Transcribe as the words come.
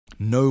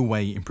no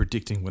way in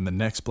predicting when the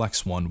next black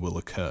swan will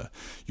occur.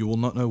 You will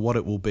not know what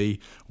it will be,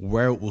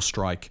 where it will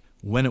strike,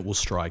 when it will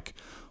strike,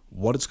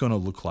 what it's going to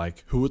look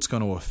like, who it's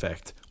going to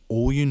affect.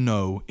 All you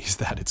know is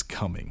that it's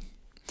coming.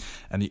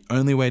 And the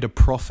only way to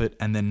profit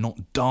and then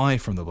not die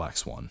from the black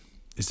swan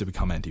is to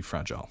become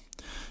anti-fragile.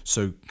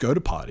 So go to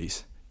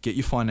parties, get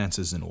your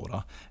finances in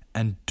order,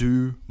 and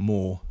do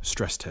more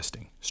stress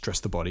testing.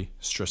 Stress the body,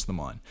 stress the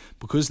mind.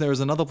 Because there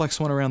is another black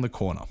swan around the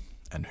corner,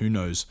 and who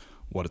knows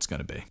what it's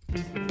going to be.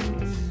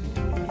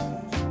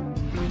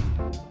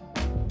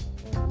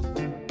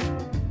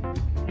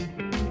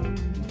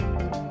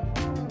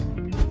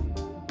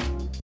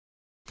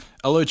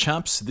 Hello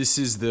chaps, this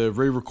is the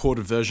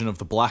re-recorded version of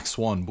The Black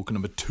Swan, book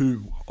number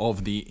 2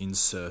 of the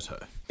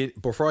Inserto.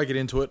 Before I get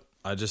into it,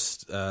 I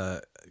just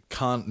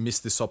can't miss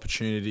this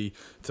opportunity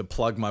to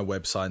plug my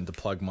website and to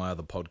plug my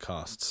other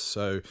podcasts.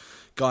 So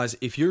guys,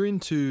 if you're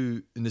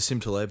into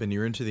Nassim Taleb and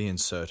you're into the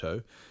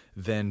Inserto,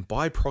 then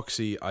by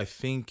proxy, I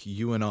think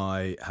you and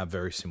I have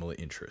very similar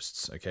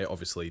interests. Okay,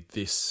 obviously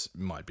this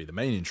might be the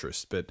main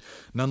interest, but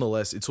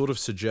nonetheless, it sort of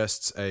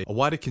suggests a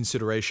wider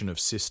consideration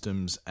of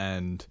systems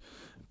and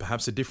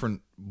perhaps a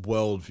different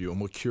worldview, a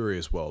more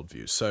curious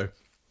worldview. So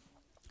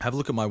have a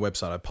look at my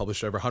website. I've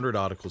published over 100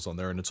 articles on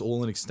there, and it's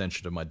all an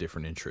extension of my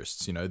different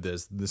interests. You know,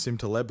 there's Nassim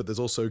Taleb, but there's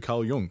also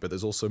Carl Jung, but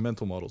there's also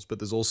mental models, but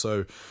there's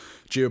also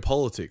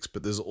geopolitics,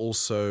 but there's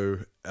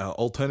also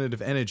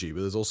alternative energy,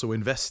 but there's also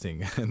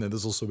investing, and then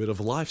there's also a bit of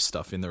life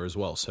stuff in there as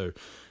well. So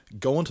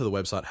go onto the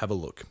website, have a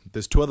look.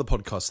 There's 2 other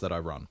podcasts that I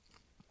run.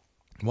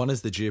 One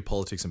is the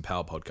Geopolitics and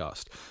Power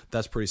podcast.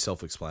 That's pretty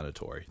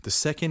self-explanatory. The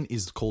second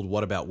is called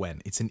What About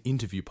When? It's an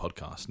interview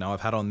podcast. Now,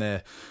 I've had on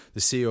there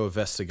the CEO of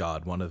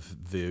Vestergaard, one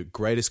of the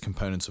greatest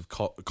components of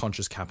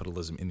conscious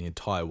capitalism in the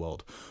entire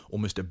world.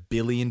 Almost 1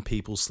 billion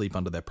people sleep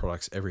under their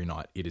products every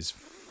night. It is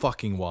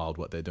fucking wild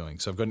what they're doing.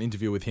 So I've got an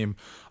interview with him.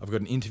 I've got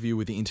an interview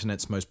with the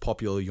internet's most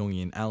popular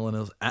Jungian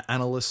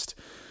analyst.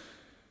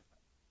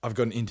 I've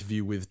got an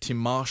interview with Tim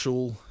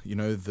Marshall, you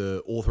know,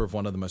 the author of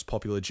one of the most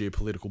popular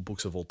geopolitical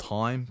books of all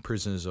time,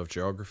 Prisoners of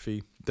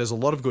Geography. There's a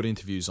lot of good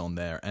interviews on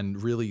there,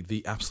 and really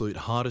the absolute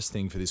hardest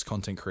thing for this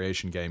content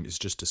creation game is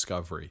just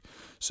discovery.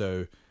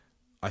 So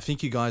I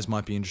think you guys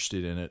might be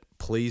interested in it.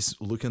 Please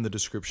look in the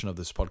description of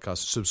this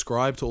podcast.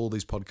 Subscribe to all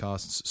these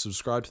podcasts.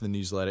 Subscribe to the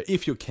newsletter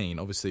if you're keen.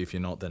 Obviously, if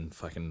you're not, then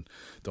fucking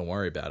don't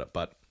worry about it.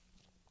 But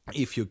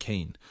if you're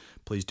keen,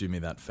 please do me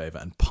that favor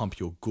and pump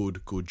your good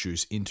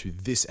juice into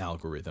this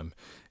algorithm.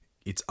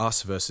 It's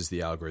us versus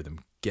the algorithm.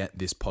 Get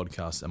this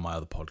podcast and my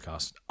other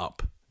podcast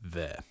up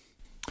there.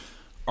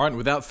 All right,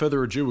 without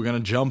further ado, we're going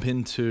to jump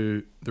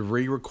into the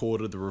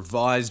re-recorded, the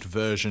revised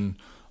version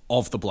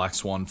of The Black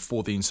Swan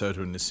for the Inserto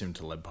and Nassim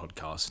Taleb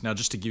podcast. Now,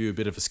 just to give you a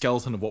bit of a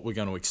skeleton of what we're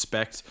going to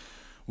expect,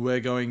 we're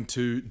going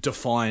to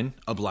define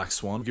a black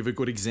swan, give a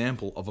good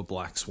example of a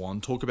black swan,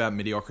 talk about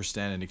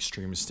Mediocristan and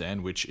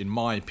Extremistan, which in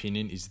my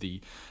opinion is the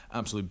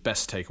absolute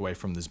best takeaway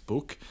from this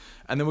book.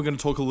 And then we're going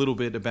to talk a little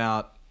bit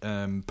about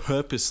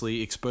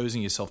purposely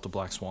exposing yourself to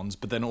black swans,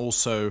 but then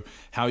also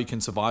how you can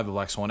survive a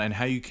black swan and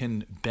how you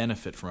can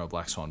benefit from a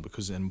black swan,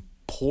 because an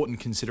important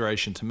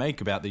consideration to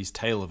make about these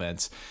tail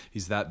events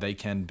is that they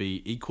can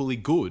be equally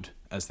good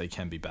as they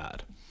can be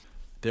bad.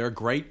 There are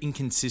great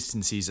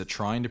inconsistencies at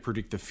trying to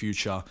predict the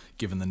future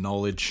given the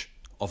knowledge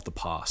of the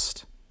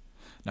past.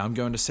 Now, I'm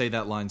going to say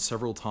that line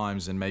several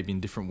times and maybe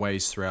in different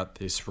ways throughout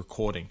this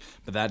recording,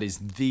 but that is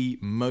the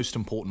most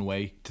important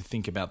way to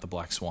think about the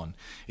black swan.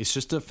 It's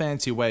just a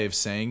fancy way of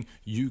saying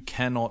you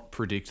cannot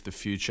predict the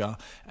future,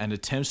 and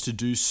attempts to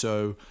do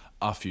so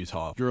are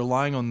futile. You're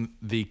relying on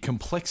the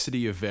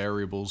complexity of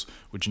variables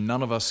which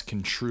none of us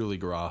can truly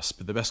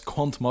grasp. The best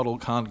quant model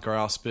can't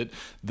grasp it.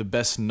 The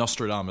best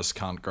Nostradamus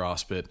can't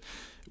grasp it.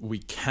 We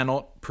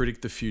cannot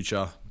predict the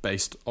future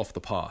based off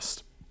the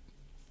past.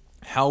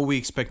 How are we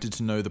expected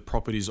to know the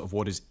properties of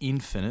what is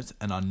infinite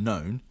and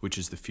unknown, which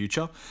is the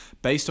future,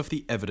 based off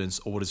the evidence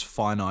of what is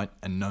finite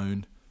and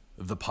known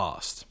of the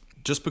past?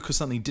 Just because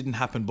something didn't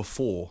happen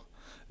before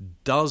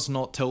does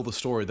not tell the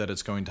story that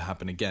it's going to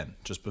happen again.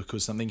 Just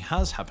because something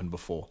has happened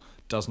before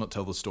does not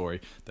tell the story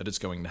that it's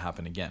going to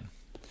happen again.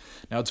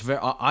 Now,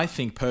 I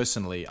think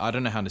personally, I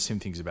don't know how Nassim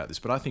thinks about this,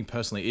 but I think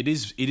personally it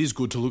is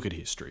good to look at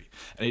history,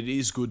 and it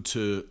is good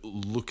to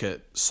look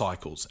at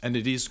cycles, and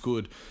it is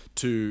good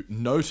to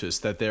notice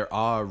that there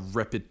are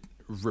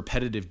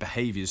repetitive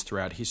behaviors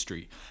throughout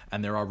history,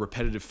 and there are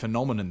repetitive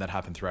phenomena that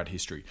happen throughout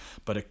history.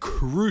 But a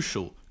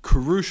crucial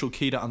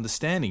key to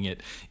understanding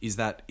it is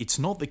that it's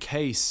not the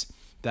case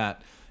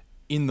that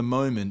in the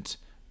moment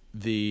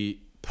the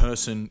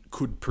person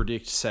could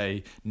predict,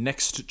 say,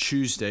 next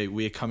Tuesday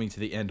we are coming to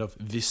the end of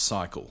this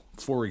cycle.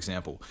 For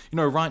example, you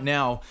know, right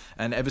now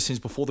and ever since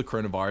before the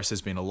coronavirus,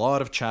 there's been a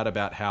lot of chat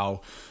about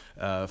how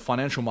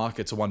financial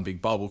markets are one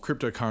big bubble,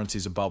 cryptocurrency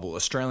is a bubble,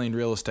 Australian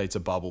real estate's a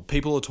bubble.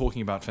 People are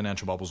talking about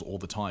financial bubbles all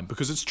the time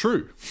because it's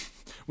true.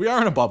 We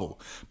are in a bubble,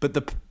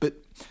 but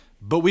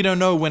we don't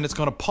know when it's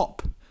going to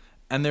pop,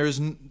 and there's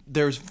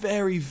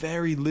very,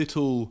 very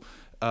little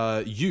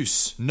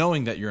use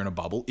knowing that you're in a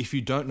bubble if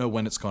you don't know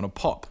when it's going to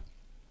pop.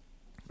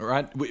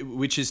 right?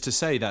 Which is to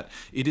say that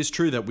it is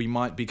true that we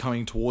might be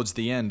coming towards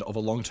the end of a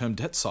long-term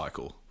debt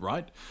cycle,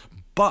 right?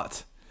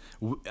 But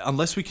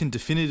unless we can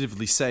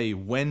definitively say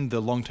when the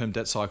long-term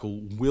debt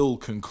cycle will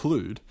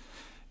conclude,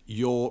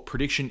 your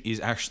prediction is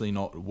actually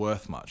not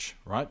worth much,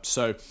 right?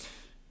 So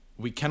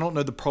we cannot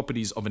know the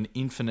properties of an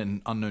infinite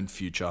and unknown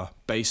future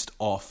based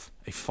off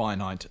a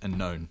finite and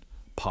known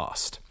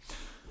past.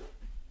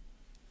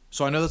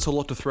 So I know that's a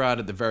lot to throw out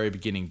at the very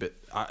beginning, but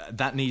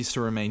that needs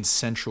to remain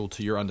central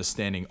to your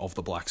understanding of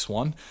the Black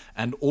Swan,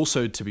 and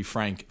also, to be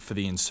frank, for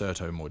the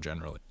inserto more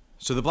generally.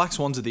 So the Black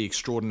Swans are the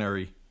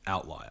extraordinary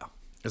outlier.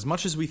 As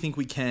much as we think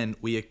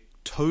we are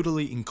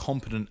totally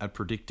incompetent at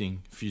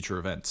predicting future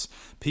events.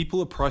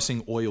 People are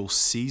pricing oil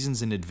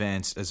seasons in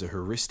advance as a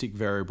heuristic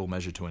variable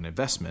measure to an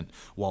investment,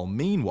 while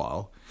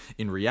meanwhile,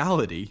 in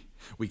reality,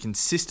 we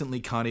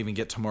consistently can't even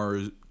get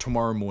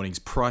tomorrow morning's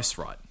price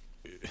right.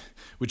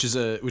 Which is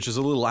a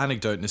little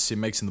anecdote Nassim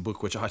makes in the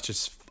book, which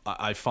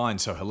I find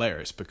so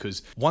hilarious,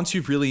 because once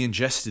you've really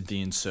ingested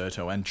the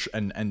inserto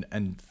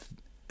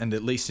and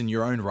at least in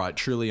your own right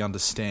truly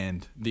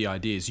understand the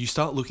ideas, you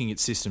start looking at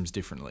systems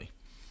differently.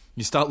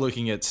 You start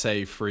looking at,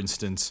 say, for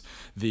instance,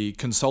 the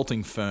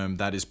consulting firm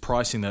that is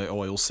pricing the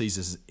oil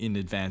seasons in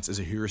advance as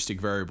a heuristic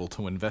variable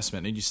to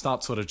investment, and you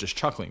start sort of just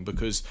chuckling,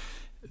 because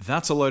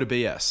that's a load of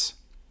BS.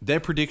 Their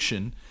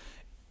prediction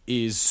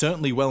is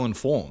certainly well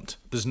informed.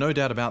 There's no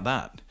doubt about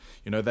that.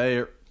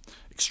 They're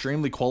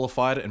extremely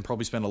qualified and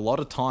probably spend a lot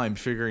of time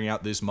figuring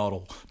out this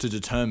model to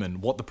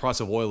determine what the price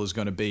of oil is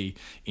going to be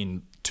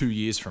in 2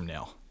 years from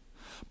now.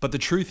 But the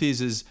truth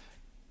is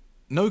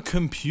no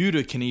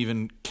computer can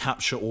even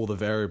capture all the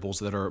variables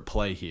that are at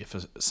play here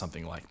for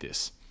something like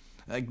this.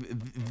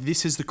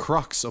 This is the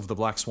crux of the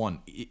Black Swan.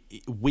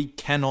 We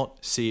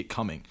cannot see it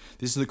coming.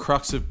 This is the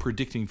crux of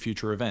predicting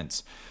future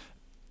events.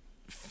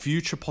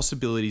 Future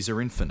possibilities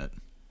are infinite.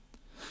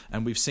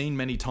 And we've seen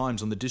many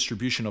times on the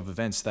distribution of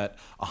events that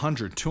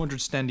 100,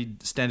 200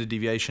 standard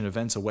deviation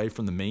events away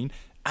from the mean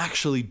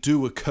actually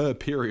do occur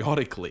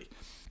periodically.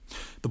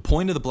 The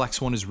point of the Black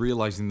Swan is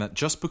realizing that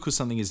just because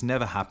something has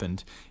never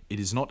happened, it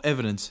is not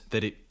evidence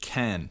that it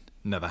can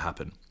never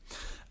happen.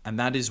 And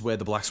that is where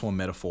the Black Swan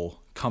metaphor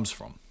comes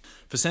from.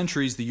 For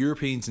centuries, the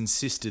Europeans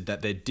insisted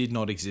that there did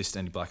not exist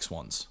any black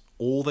swans.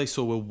 All they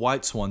saw were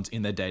white swans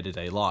in their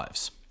day-to-day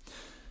lives.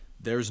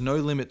 There is no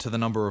limit to the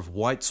number of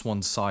white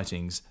swan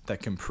sightings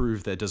that can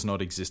prove there does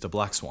not exist a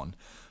black swan,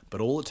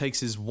 but all it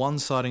takes is one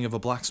sighting of a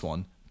black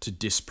swan to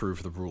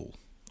disprove the rule.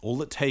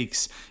 All it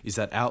takes is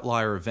that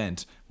outlier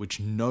event which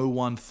no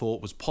one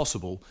thought was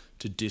possible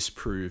to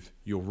disprove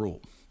your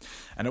rule.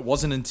 And it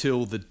wasn't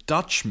until the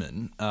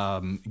Dutchmen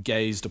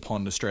gazed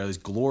upon Australia's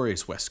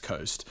glorious west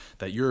coast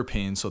that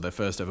Europeans saw their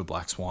first ever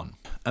black swan.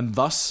 And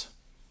thus,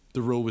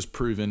 the rule was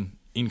proven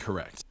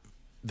incorrect.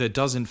 There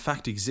does in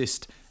fact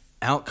exist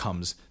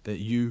outcomes that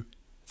you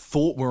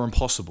thought were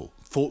impossible,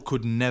 thought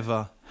could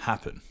never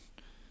happen.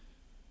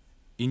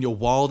 In your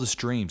wildest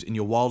dreams, in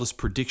your wildest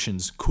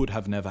predictions, could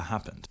have never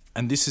happened.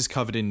 And this is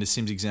covered in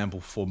Nassim's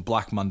example for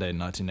Black Monday in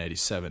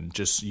 1987,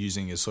 just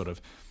using a sort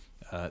of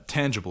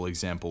tangible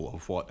example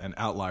of what an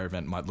outlier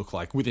event might look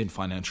like within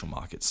financial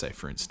markets, say,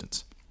 for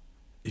instance.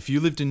 If you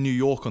lived in New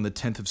York on the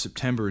 10th of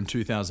September in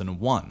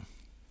 2001,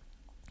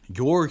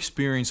 your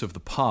experience of the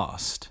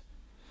past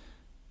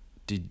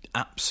did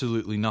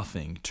absolutely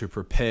nothing to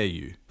prepare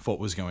you for what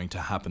was going to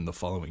happen the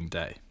following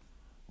day.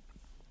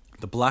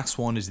 The Black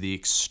Swan is the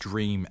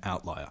extreme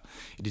outlier.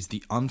 It is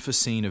the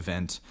unforeseen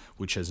event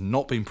which has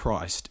not been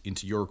priced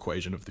into your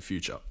equation of the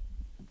future.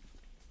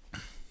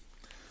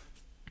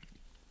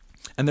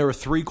 And there are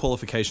 3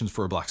 qualifications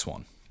for a Black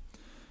Swan.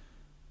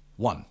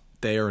 1,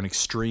 they are an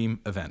extreme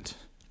event.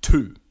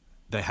 2,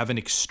 they have an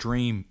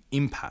extreme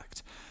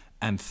impact.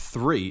 And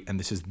 3, and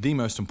this is the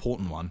most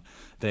important one,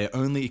 they are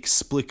only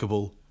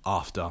explicable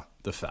after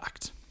the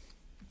fact.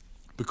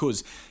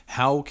 Because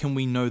how can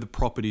we know the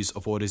properties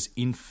of what is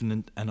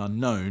infinite and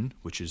unknown,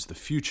 which is the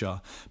future,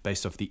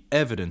 based off the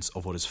evidence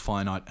of what is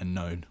finite and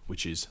known,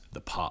 which is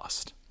the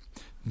past?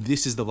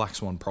 This is the Black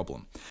Swan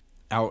problem.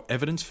 Our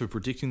evidence for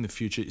predicting the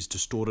future is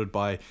distorted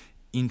by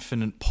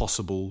infinite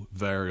possible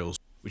variables,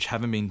 which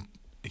haven't been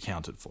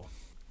accounted for.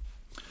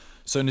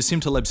 So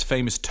Nassim Taleb's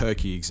famous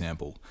turkey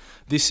example.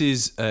 This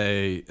is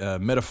a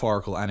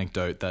metaphorical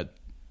anecdote that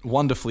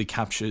wonderfully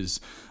captures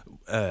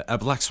a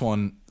black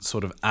swan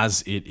sort of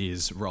as it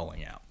is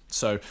rolling out.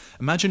 So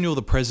imagine you're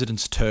the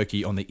president's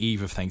turkey on the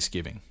eve of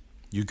Thanksgiving.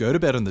 You go to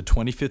bed on the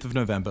 25th of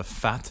November,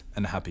 fat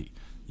and happy.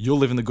 You're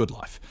living the good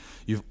life.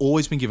 You've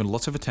always been given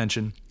lots of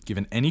attention,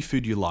 given any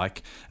food you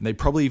like, and they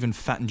probably even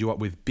fattened you up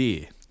with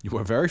beer. You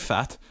are very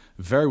fat,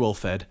 very well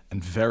fed,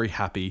 and very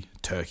happy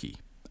turkey.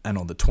 And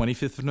on the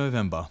 25th of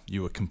November,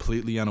 you are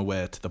completely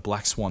unaware to the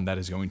black swan that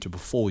is going to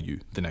befall you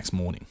the next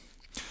morning.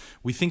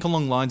 We think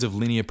along lines of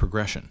linear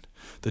progression.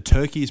 The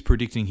turkey is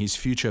predicting his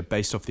future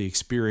based off the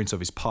experience of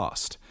his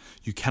past.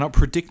 You cannot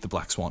predict the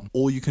black swan.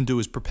 All you can do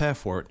is prepare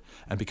for it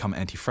and become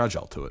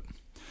anti-fragile to it.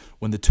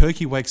 When the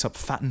turkey wakes up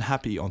fat and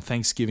happy on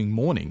Thanksgiving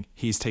morning,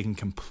 he is taken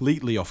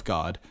completely off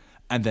guard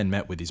and then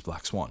met with his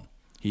black swan.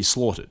 He is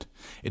slaughtered.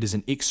 It is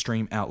an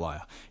extreme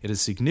outlier. It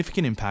has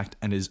significant impact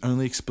and is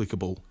only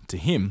explicable to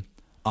him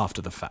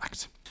after the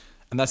fact.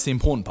 And that's the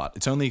important part.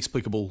 It's only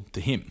explicable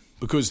to him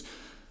because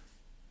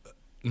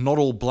not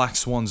all black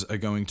swans are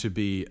going to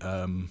be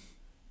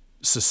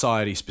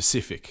society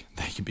specific.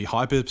 They can be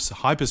hyper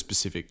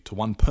specific to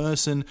one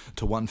person,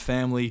 to one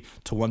family,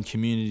 to one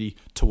community,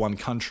 to one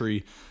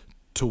country,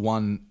 to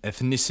one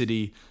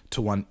ethnicity,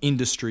 to one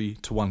industry,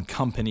 to one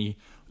company,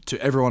 to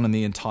everyone on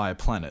the entire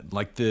planet.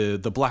 Like the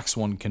black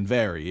swan can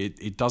vary.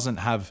 It doesn't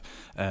have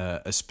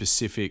a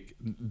specific.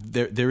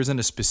 There isn't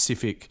a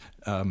specific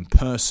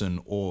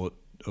person or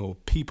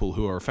people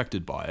who are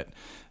affected by it.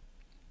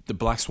 The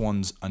black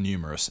swans are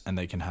numerous, and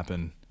they can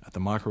happen at the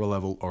micro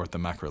level or at the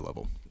macro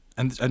level.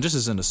 And just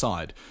as an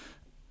aside,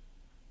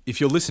 if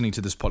you're listening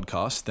to this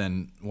podcast,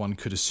 then one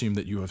could assume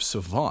that you have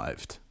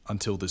survived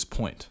until this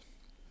point.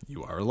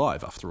 You are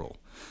alive, after all.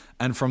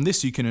 And from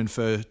this, you can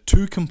infer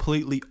two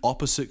completely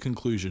opposite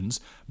conclusions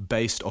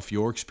based off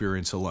your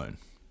experience alone.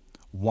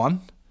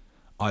 One,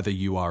 either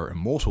you are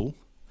immortal,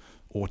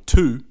 or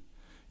two,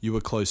 you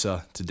are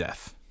closer to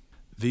death.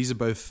 These are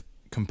both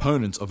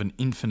components of an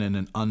infinite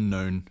and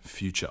unknown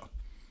future.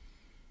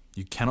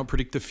 You cannot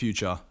predict the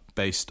future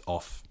based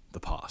off the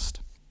past.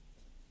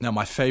 Now,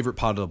 my favorite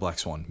part of the Black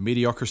Swan,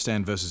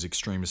 Mediocristan versus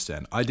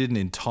Extremistan. I did an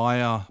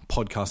entire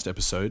podcast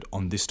episode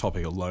on this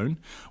topic alone,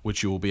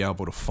 which you will be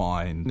able to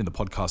find in the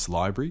podcast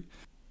library,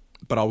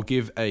 but I'll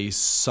give a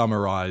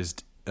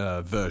summarized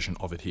version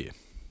of it here.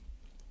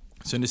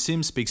 So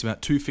Nassim speaks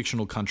about two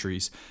fictional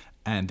countries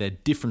and their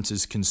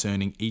differences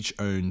concerning each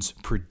own's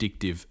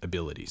predictive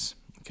abilities.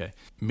 Okay,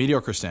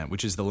 Mediocristan,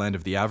 which is the land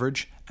of the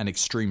average, and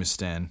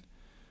Extremistan,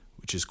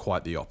 which is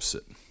quite the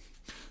opposite.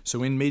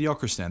 So in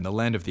Mediocristan, the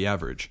land of the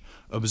average,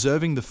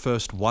 observing the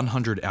first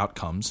 100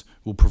 outcomes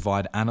will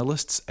provide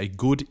analysts a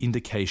good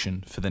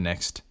indication for the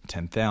next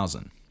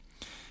 10,000.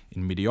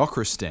 In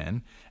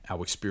Mediocristan,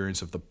 our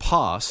experience of the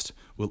past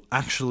will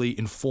actually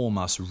inform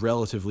us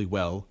relatively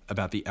well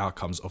about the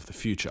outcomes of the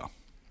future.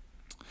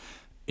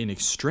 In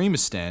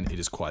Extremistan, it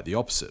is quite the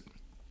opposite.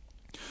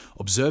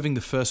 Observing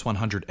the first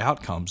 100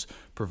 outcomes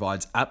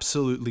provides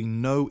absolutely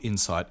no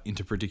insight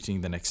into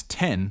predicting the next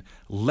 10,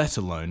 let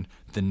alone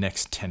the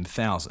next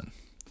 10,000.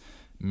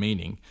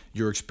 Meaning,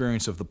 your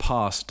experience of the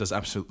past does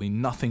absolutely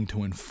nothing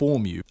to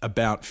inform you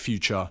about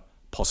future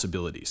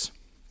possibilities.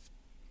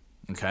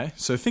 Okay,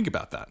 so think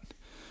about that.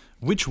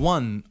 Which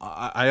one,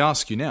 I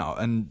ask you now,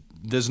 and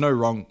there's no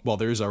wrong, well,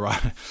 there is a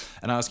right,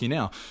 and I ask you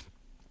now,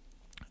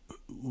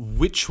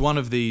 which one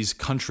of these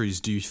countries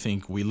do you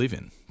think we live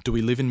in? Do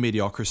we live in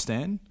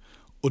Mediocristan,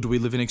 or do we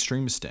live in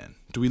Extremistan?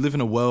 Do we live in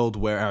a world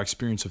where our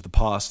experience of the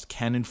past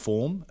can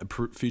inform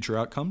future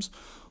outcomes?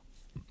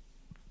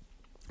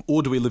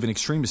 Or do we live in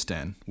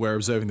Extremistan, where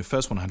observing the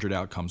first 100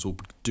 outcomes will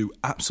do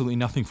absolutely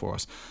nothing for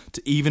us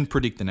to even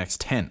predict the next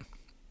 10?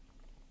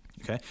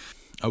 Okay,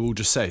 I will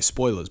just say,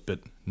 spoilers, but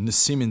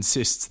Nassim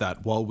insists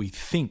that while we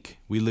think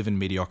we live in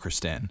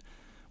Mediocristan,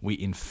 we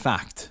in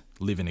fact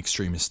live in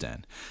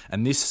Extremistan.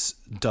 And this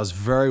does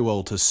very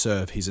well to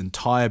serve his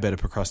entire Beta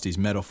Procrustes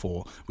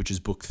metaphor, which is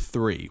book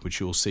 3, which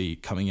you'll see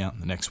coming out in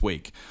the next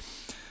week.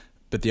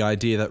 But the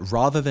idea that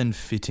rather than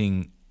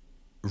fitting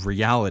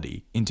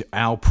reality into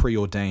our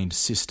preordained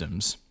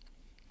systems,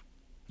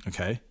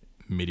 okay,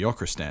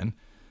 Mediocristan,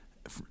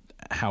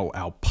 how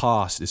our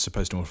past is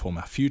supposed to inform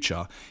our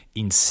future,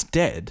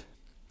 instead,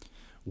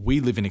 we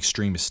live in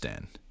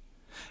Extremistan.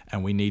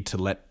 And we need to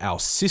let our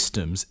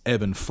systems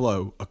ebb and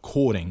flow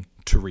according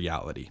to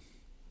reality,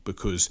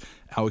 because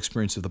our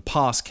experience of the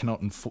past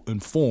cannot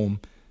inform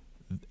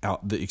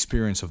the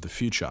experience of the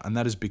future. And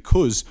that is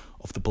because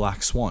of the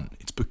Black Swan.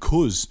 It's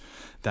because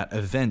that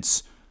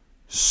events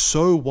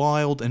so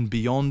wild and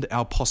beyond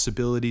our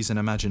possibilities and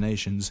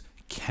imaginations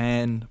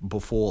can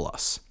befall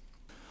us.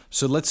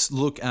 So let's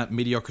look at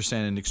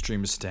Mediocristan and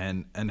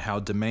Extremistan and how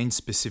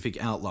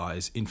domain-specific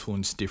outliers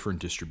influence different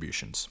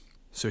distributions.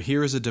 So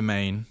here is a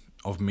domain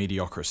of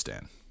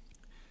Mediocristan.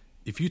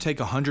 If you take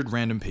 100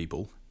 random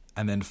people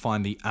and then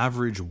find the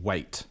average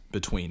weight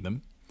between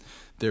them,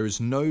 there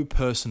is no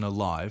person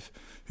alive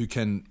who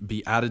can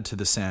be added to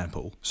the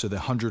sample, so the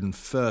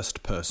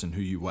 101st person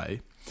who you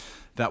weigh,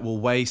 that will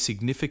weigh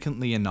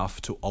significantly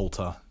enough to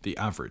alter the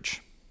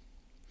average.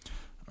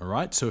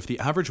 Alright, so if the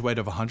average weight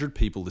of 100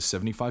 people is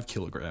 75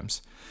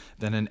 kilograms,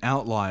 then an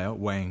outlier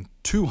weighing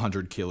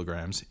 200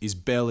 kilograms is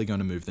barely going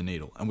to move the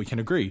needle. And we can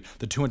agree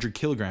that 200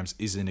 kilograms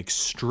is an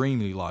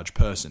extremely large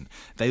person.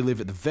 They live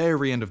at the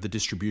very end of the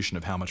distribution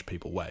of how much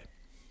people weigh.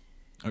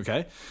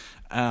 Okay?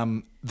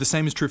 The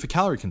same is true for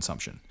calorie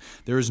consumption.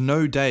 There is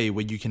no day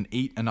where you can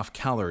eat enough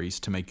calories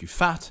to make you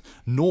fat,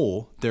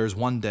 nor there is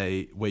one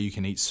day where you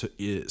can eat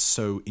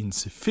so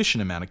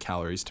insufficient amount of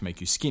calories to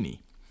make you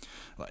skinny.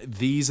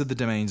 These are the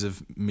domains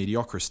of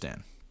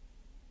Mediocristan.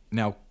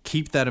 Now,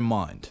 keep that in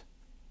mind,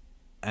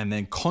 and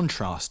then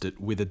contrast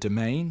it with a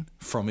domain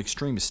from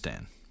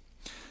Extremistan.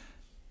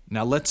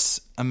 Now,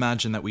 let's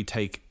imagine that we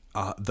take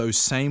those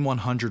same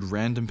 100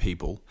 random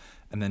people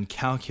and then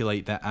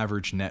calculate their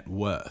average net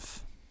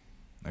worth.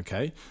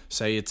 Okay?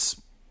 Say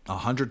it's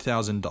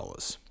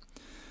 $100,000.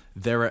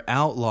 There are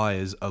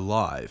outliers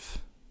alive.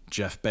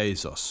 Jeff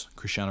Bezos,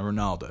 Cristiano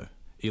Ronaldo,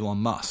 Elon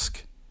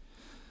Musk,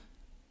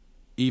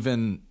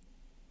 even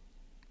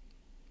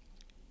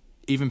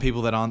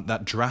people that aren't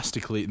that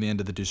drastically at the end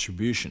of the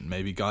distribution,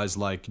 maybe guys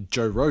like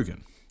Joe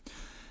Rogan.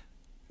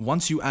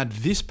 Once you add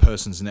this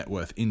person's net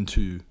worth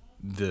into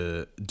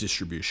the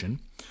distribution,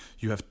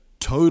 you have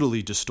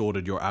totally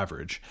distorted your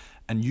average,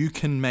 and you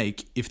can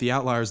make, if the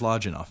outlier is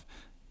large enough,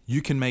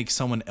 you can make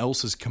someone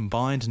else's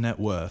combined net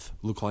worth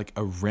look like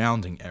a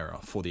rounding error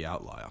for the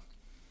outlier.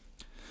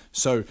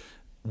 So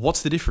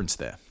what's the difference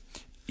there?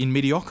 In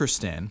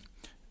Mediocristan,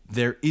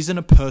 there isn't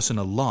a person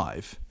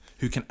alive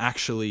who can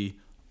actually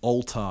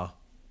alter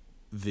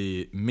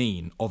the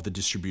mean of the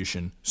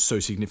distribution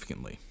so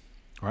significantly,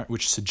 right?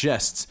 Which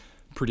suggests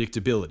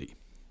predictability,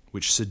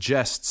 which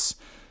suggests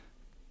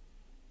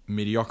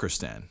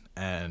Mediocristan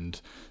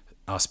and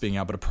us being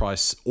able to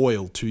price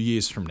oil 2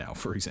 years from now,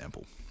 for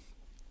example.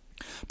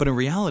 But in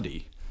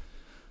reality,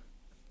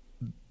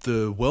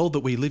 the world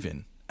that we live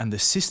in and the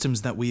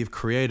systems that we have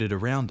created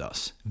around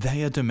us,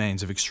 they are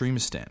domains of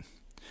Extremistan.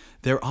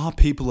 There are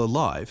people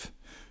alive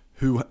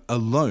who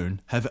alone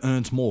have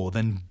earned more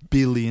than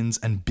billions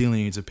and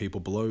billions of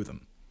people below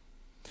them.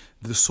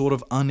 The sort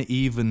of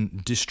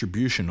uneven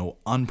distribution or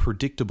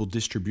unpredictable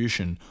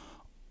distribution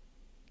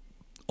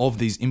of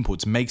these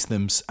inputs makes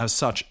them, as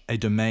such, a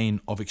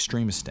domain of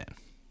Extremistan.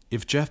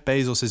 If Jeff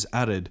Bezos is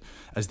added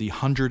as the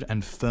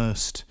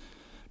 101st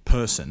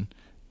person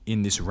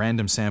in this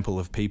random sample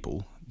of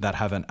people that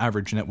have an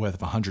average net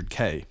worth of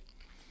 100K,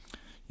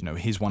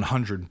 his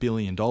 $100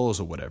 billion or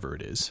whatever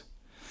it is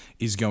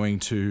going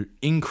to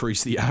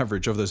increase the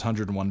average of those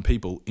 101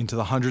 people into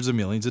the hundreds of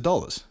millions of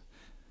dollars.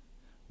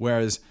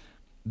 Whereas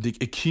the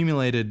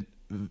accumulated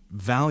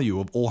value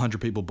of all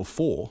 100 people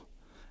before,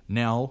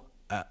 now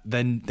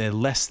then they're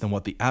less than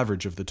what the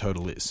average of the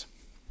total is.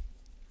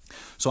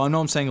 So I know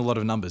I'm saying a lot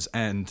of numbers,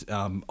 and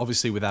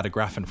obviously without a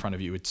graph in front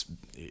of you,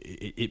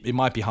 it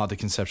might be hard to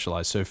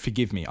conceptualize. So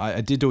forgive me. I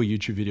did do a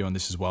YouTube video on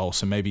this as well,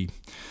 so maybe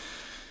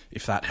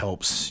if that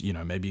helps,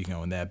 maybe you can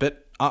go in there.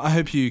 But I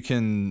hope you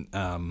can.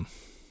 I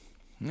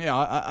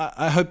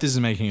hope this is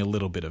making a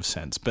little bit of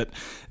sense. But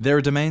there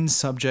are domains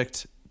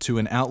subject to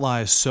an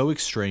outlier so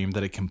extreme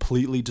that it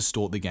completely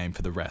distort the game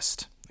for the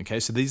rest. Okay,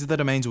 so these are the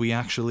domains we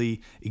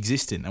actually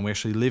exist in and we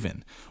actually live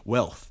in: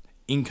 wealth,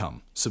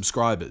 income,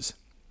 subscribers,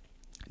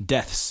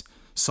 deaths,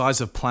 size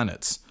of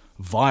planets,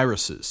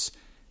 viruses,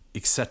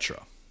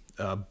 etc.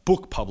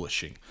 Book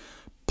publishing,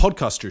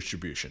 podcast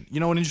distribution. You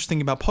know what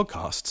interesting about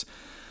podcasts?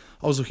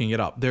 I was looking it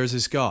up. There's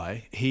this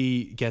guy,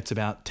 he gets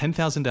about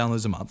 10,000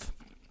 downloads a month,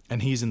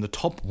 and he's in the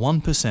top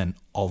 1%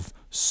 of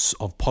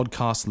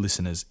podcast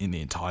listeners in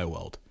the entire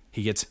world.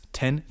 He gets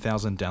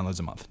 10,000 downloads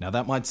a month. Now,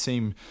 that might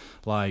seem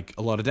like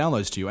a lot of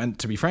downloads to you, and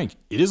to be frank,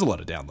 it is a lot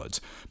of downloads.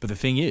 But the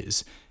thing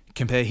is,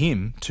 compare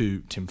him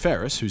to Tim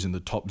Ferriss, who's in the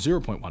top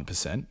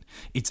 0.1%,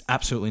 it's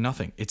absolutely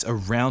nothing. It's a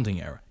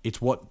rounding error.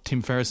 It's what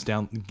Tim Ferriss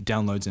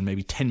downloads in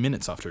maybe 10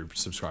 minutes after he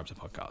subscribes to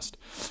a podcast,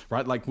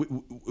 right? Like,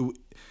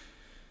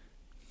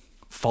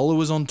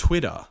 followers on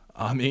Twitter,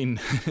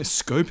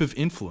 scope of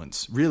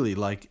influence, really,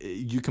 like,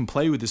 you can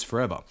play with this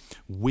forever.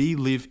 We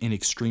live in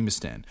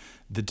Extremistan.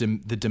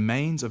 The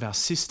domains of our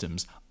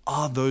systems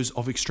are those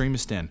of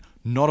Extremistan,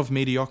 not of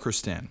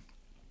Mediocristan.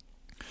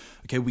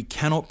 Okay, we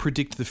cannot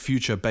predict the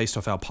future based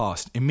off our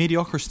past. In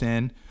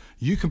Mediocristan,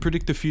 you can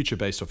predict the future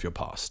based off your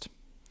past.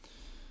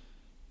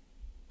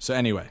 So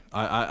anyway,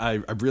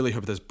 I really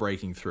hope that's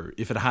breaking through.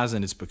 If it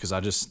hasn't, it's because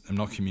I just am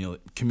not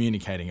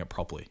communicating it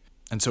properly.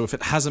 And so if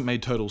it hasn't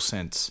made total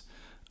sense,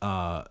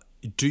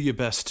 do your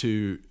best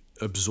to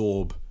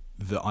absorb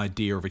the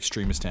idea of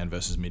Extremistan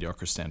versus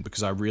Mediocristan,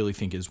 because I really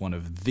think it is one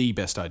of the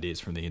best ideas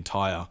from the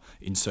entire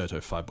Inserto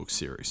 5-book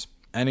series.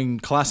 And in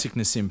classic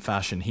Nassim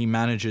fashion, he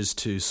manages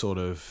to sort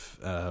of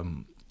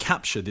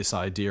capture this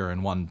idea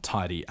in one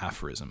tidy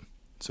aphorism.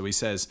 So he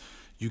says,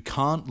 you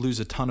can't lose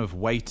a ton of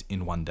weight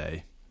in one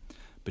day,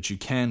 but you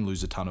can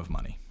lose a ton of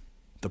money.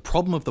 The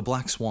problem of the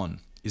Black Swan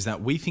is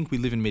that we think we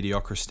live in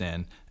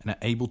Mediocristan and are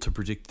able to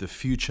predict the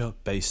future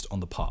based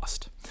on the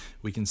past.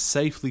 We can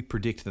safely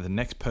predict that the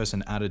next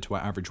person added to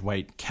our average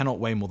weight cannot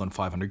weigh more than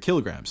 500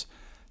 kilograms.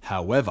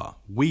 However,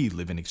 we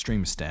live in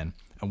Extremistan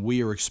and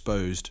we are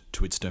exposed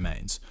to its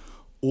domains.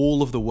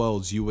 All of the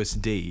world's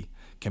USD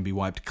can be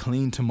wiped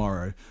clean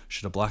tomorrow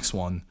should a Black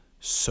Swan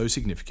so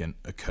significant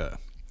occur.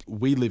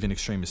 We live in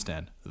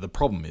Extremistan. The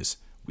problem is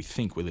we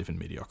think we live in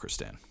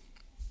Mediocristan.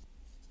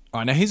 All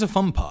right, now here's a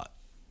fun part.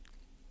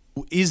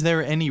 Is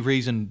there any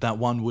reason that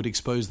one would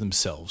expose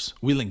themselves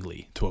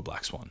willingly to a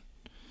Black Swan?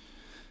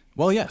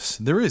 Well, yes,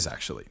 there is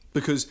actually.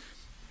 Because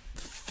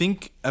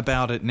think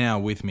about it now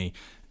with me,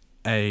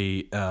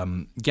 a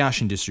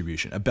Gaussian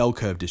distribution, a bell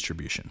curve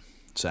distribution.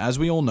 So as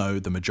we all know,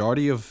 the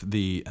majority of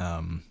the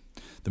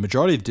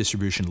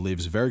distribution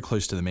lives very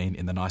close to the mean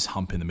in the nice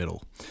hump in the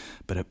middle.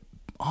 But at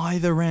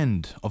either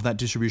end of that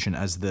distribution,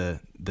 as the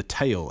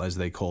tail, as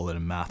they call it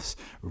in maths,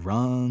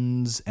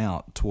 runs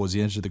out towards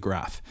the edge of the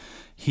graph,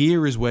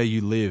 here is where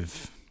you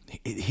live.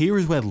 Here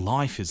is where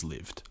life is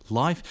lived.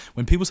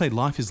 When people say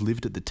life is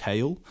lived at the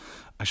tail,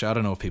 actually, I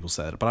don't know if people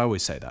say that, but I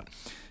always say that.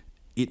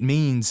 It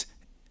means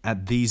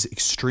at these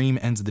extreme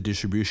ends of the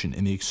distribution,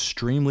 in the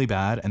extremely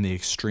bad and the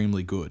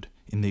extremely good,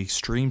 in the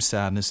extreme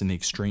sadness and the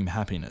extreme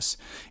happiness,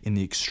 in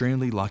the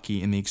extremely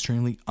lucky and the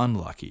extremely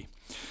unlucky,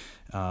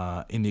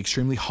 in the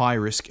extremely high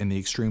risk and the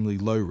extremely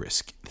low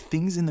risk.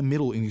 Things in the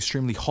middle, in the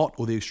extremely hot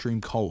or the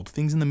extreme cold.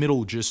 Things in the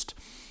middle just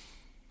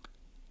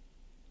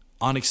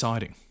aren't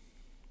exciting.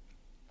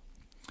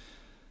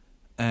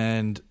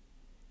 And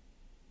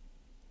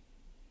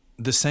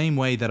the same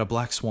way that a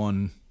black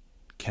swan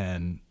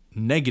can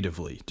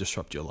negatively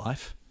disrupt your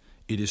life,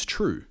 it is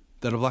true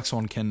that a black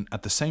swan can,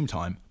 at the same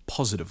time,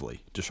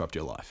 positively disrupt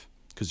your life.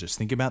 Because just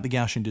think about the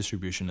Gaussian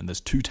distribution, and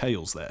there's two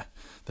tails there.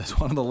 There's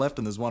one on the left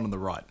and there's one on the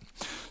right.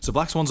 So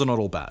black swans are not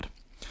all bad.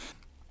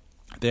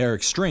 They are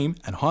extreme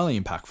and highly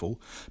impactful,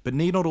 but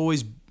need not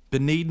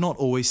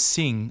always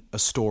sing a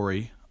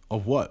story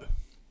of woe.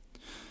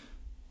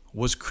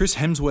 Was Chris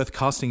Hemsworth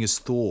casting as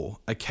Thor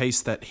a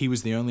case that he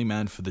was the only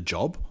man for the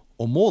job,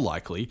 or more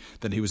likely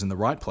that he was in the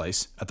right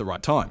place at the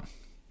right time?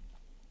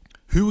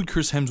 Who would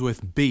Chris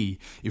Hemsworth be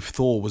if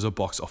Thor was a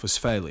box office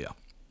failure?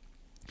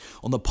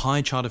 On the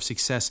pie chart of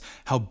success,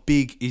 how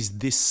big is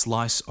this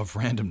slice of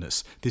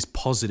randomness, this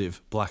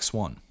positive black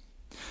swan?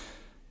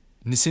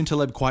 Nassim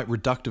Taleb quite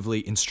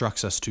reductively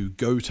instructs us to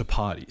go to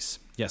parties.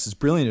 Yes, it's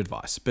brilliant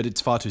advice, but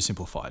it's far too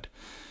simplified.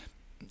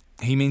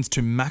 He means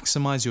to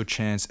maximize your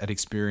chance at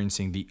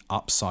experiencing the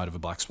upside of a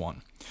black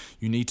swan.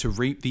 You need to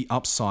reap the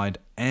upside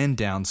and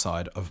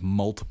downside of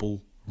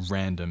multiple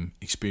random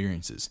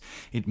experiences.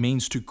 It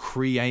means to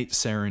create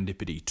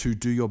serendipity, to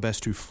do your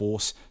best to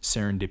force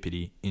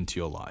serendipity into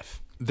your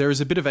life. There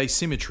is a bit of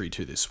asymmetry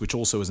to this, which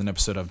also is an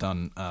episode I've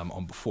done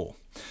on before.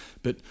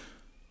 But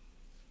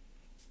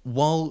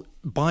while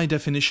by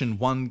definition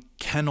one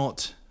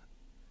cannot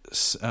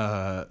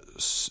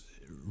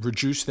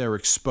reduce their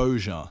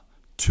exposure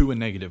to a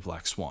negative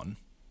black swan,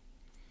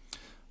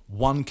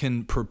 one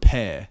can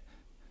prepare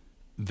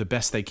the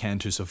best they can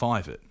to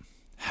survive it.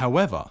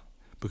 However,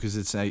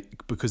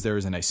 because there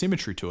is an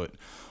asymmetry to it,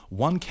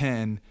 one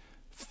can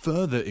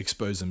further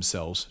expose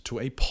themselves to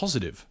a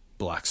positive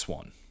black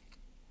swan.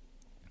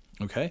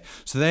 Okay?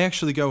 So they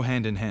actually go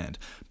hand in hand.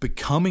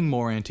 Becoming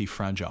more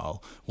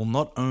anti-fragile will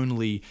not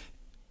only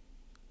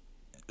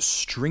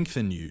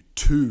strengthen you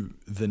to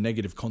the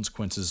negative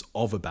consequences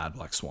of a bad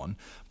black swan,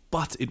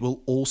 but it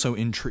will also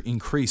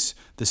increase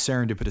the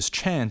serendipitous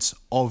chance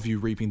of you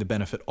reaping the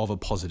benefit of a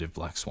positive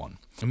black swan.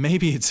 And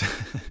maybe it's...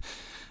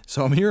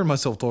 So I'm hearing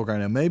myself talk right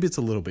now. Maybe it's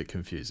a little bit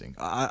confusing.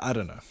 I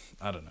don't know.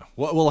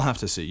 We'll have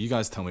to see. You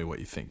guys tell me what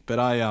you think. But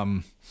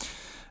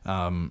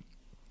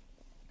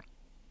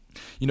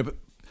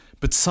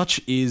but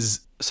such is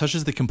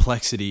the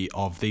complexity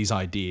of these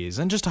ideas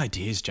and just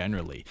ideas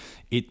generally.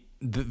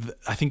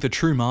 I think the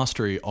true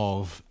mastery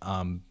of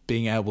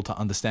being able to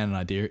understand an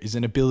idea is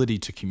an ability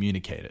to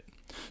communicate it.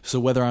 So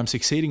whether I'm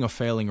succeeding or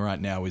failing right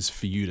now is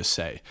for you to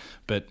say.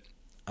 But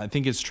I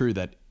think it's true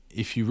that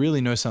if you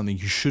really know something,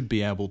 you should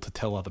be able to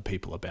tell other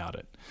people about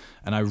it.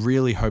 And I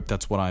really hope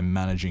that's what I'm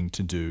managing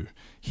to do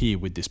here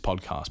with this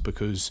podcast,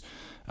 because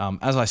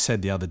as I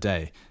said the other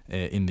day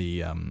in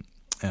the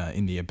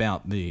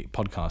About the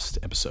Podcast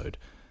episode,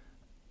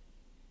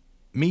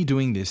 me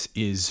doing this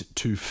is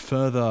to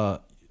further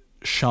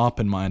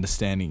sharpen my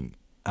understanding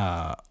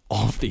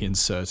of the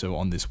inserter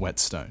on this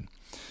whetstone.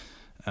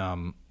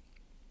 And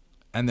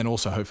then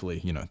also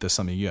hopefully, there's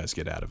something you guys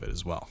get out of it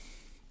as well.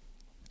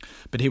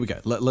 But here we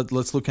go.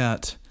 Let's look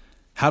at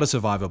how to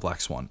survive a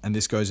black swan. And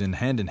this goes in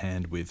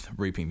hand with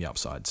reaping the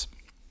upsides.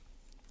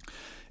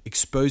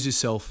 Expose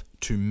yourself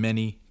to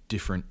many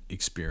different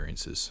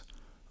experiences.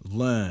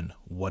 Learn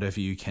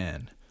whatever you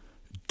can.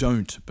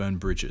 Don't burn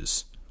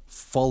bridges.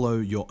 Follow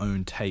your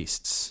own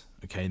tastes.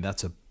 Okay,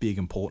 that's a big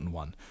important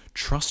one.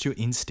 Trust your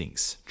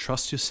instincts.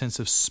 Trust your sense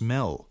of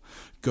smell.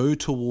 Go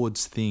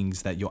towards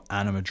things that your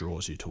anima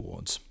draws you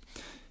towards.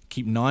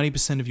 Keep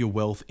 90% of your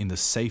wealth in the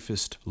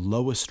safest,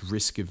 lowest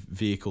risk of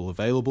vehicle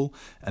available,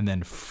 and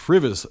then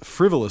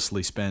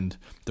frivolously spend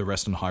the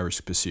rest on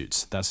high-risk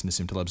pursuits. That's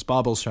Nassim Taleb's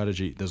barbell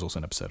strategy. There's also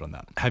an episode on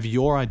that. Have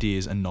your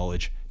ideas and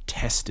knowledge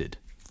tested.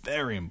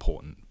 Very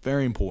important.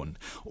 Very important.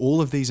 All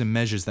of these are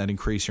measures that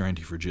increase your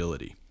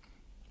anti-fragility.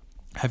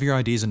 Have your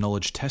ideas and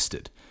knowledge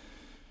tested.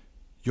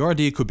 Your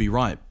idea could be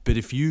right, but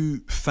if you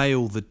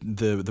fail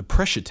the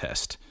pressure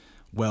test,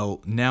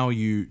 well, now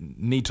you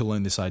need to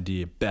learn this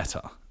idea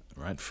better.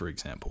 Right, for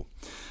example.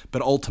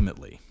 But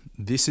ultimately,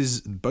 this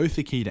is both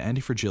the key to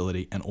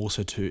anti-fragility and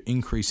also to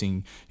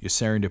increasing your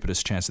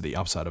serendipitous chance at the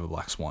upside of a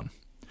black swan.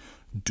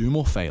 Do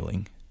more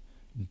failing,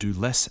 do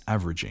less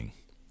averaging,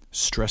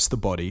 stress the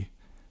body,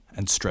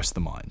 and stress the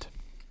mind.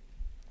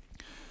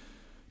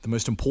 The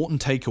most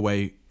important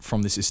takeaway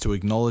from this is to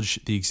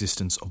acknowledge the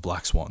existence of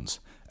black swans.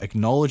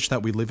 Acknowledge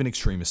that we live in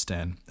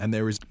extremistan, and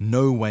there is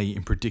no way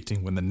in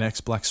predicting when the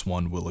next black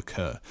swan will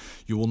occur.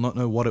 You will not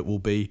know what it will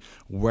be,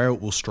 where it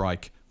will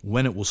strike,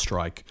 when it will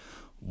strike,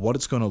 what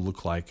it's going to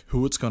look like,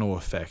 who it's going to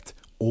affect.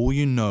 All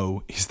you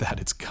know is that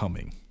it's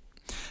coming.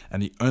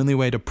 And the only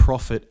way to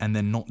profit and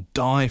then not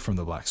die from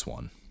the black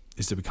swan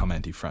is to become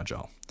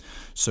anti-fragile.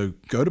 So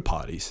go to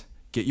parties,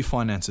 get your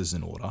finances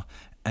in order,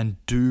 and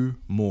do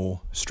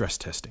more stress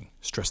testing.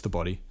 Stress the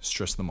body,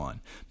 stress the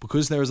mind.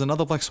 Because there is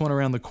another black swan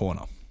around the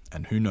corner,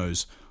 and who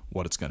knows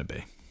what it's going to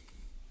be.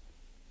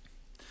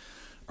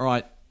 All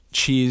right,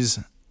 cheers,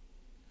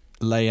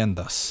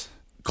 leyendas.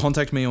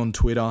 Contact me on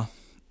Twitter.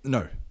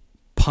 No,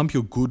 pump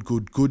your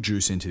good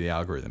juice into the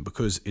algorithm,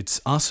 because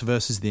it's us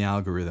versus the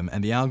algorithm,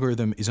 and the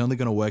algorithm is only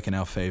going to work in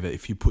our favor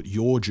if you put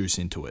your juice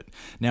into it.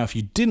 Now, if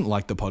you didn't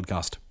like the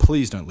podcast,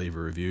 please don't leave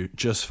a review.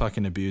 Just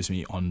fucking abuse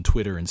me on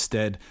Twitter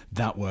instead.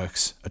 That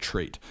works a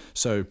treat.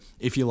 So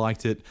if you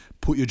liked it,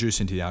 put your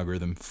juice into the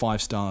algorithm.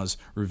 5 stars,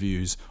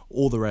 reviews,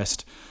 all the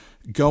rest.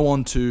 Go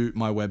on to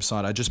my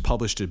website. I just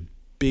published a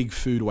big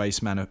food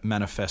waste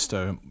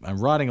manifesto. I'm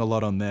writing a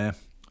lot on there.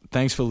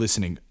 Thanks for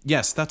listening.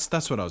 Yes,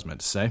 that's what I was meant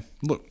to say.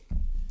 Look,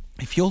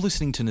 if you're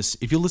listening to this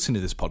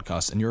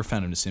podcast and you're a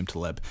fan of Nassim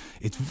Taleb,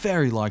 it's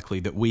very likely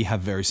that we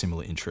have very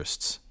similar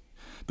interests.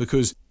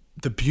 Because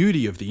the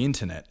beauty of the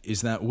internet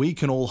is that we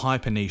can all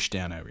hyper niche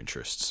down our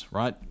interests,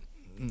 right?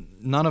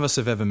 None of us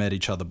have ever met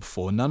each other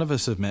before. None of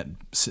us have met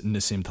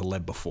Nassim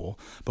Taleb before,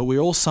 but we're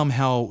all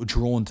somehow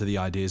drawn to the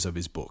ideas of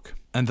his book.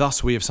 And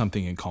thus we have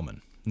something in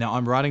common. Now,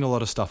 I'm writing a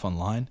lot of stuff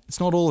online. It's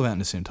not all about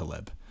Nassim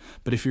Taleb.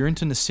 But if you're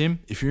into Nassim,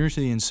 if you're into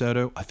the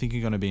Inserto, I think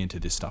you're going to be into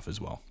this stuff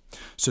as well.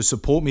 So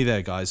support me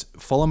there, guys.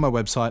 Follow my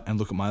website and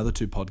look at my other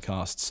 2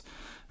 podcasts,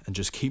 and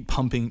just keep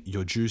pumping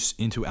your juice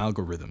into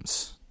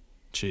algorithms.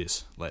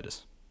 Cheers.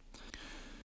 Laters.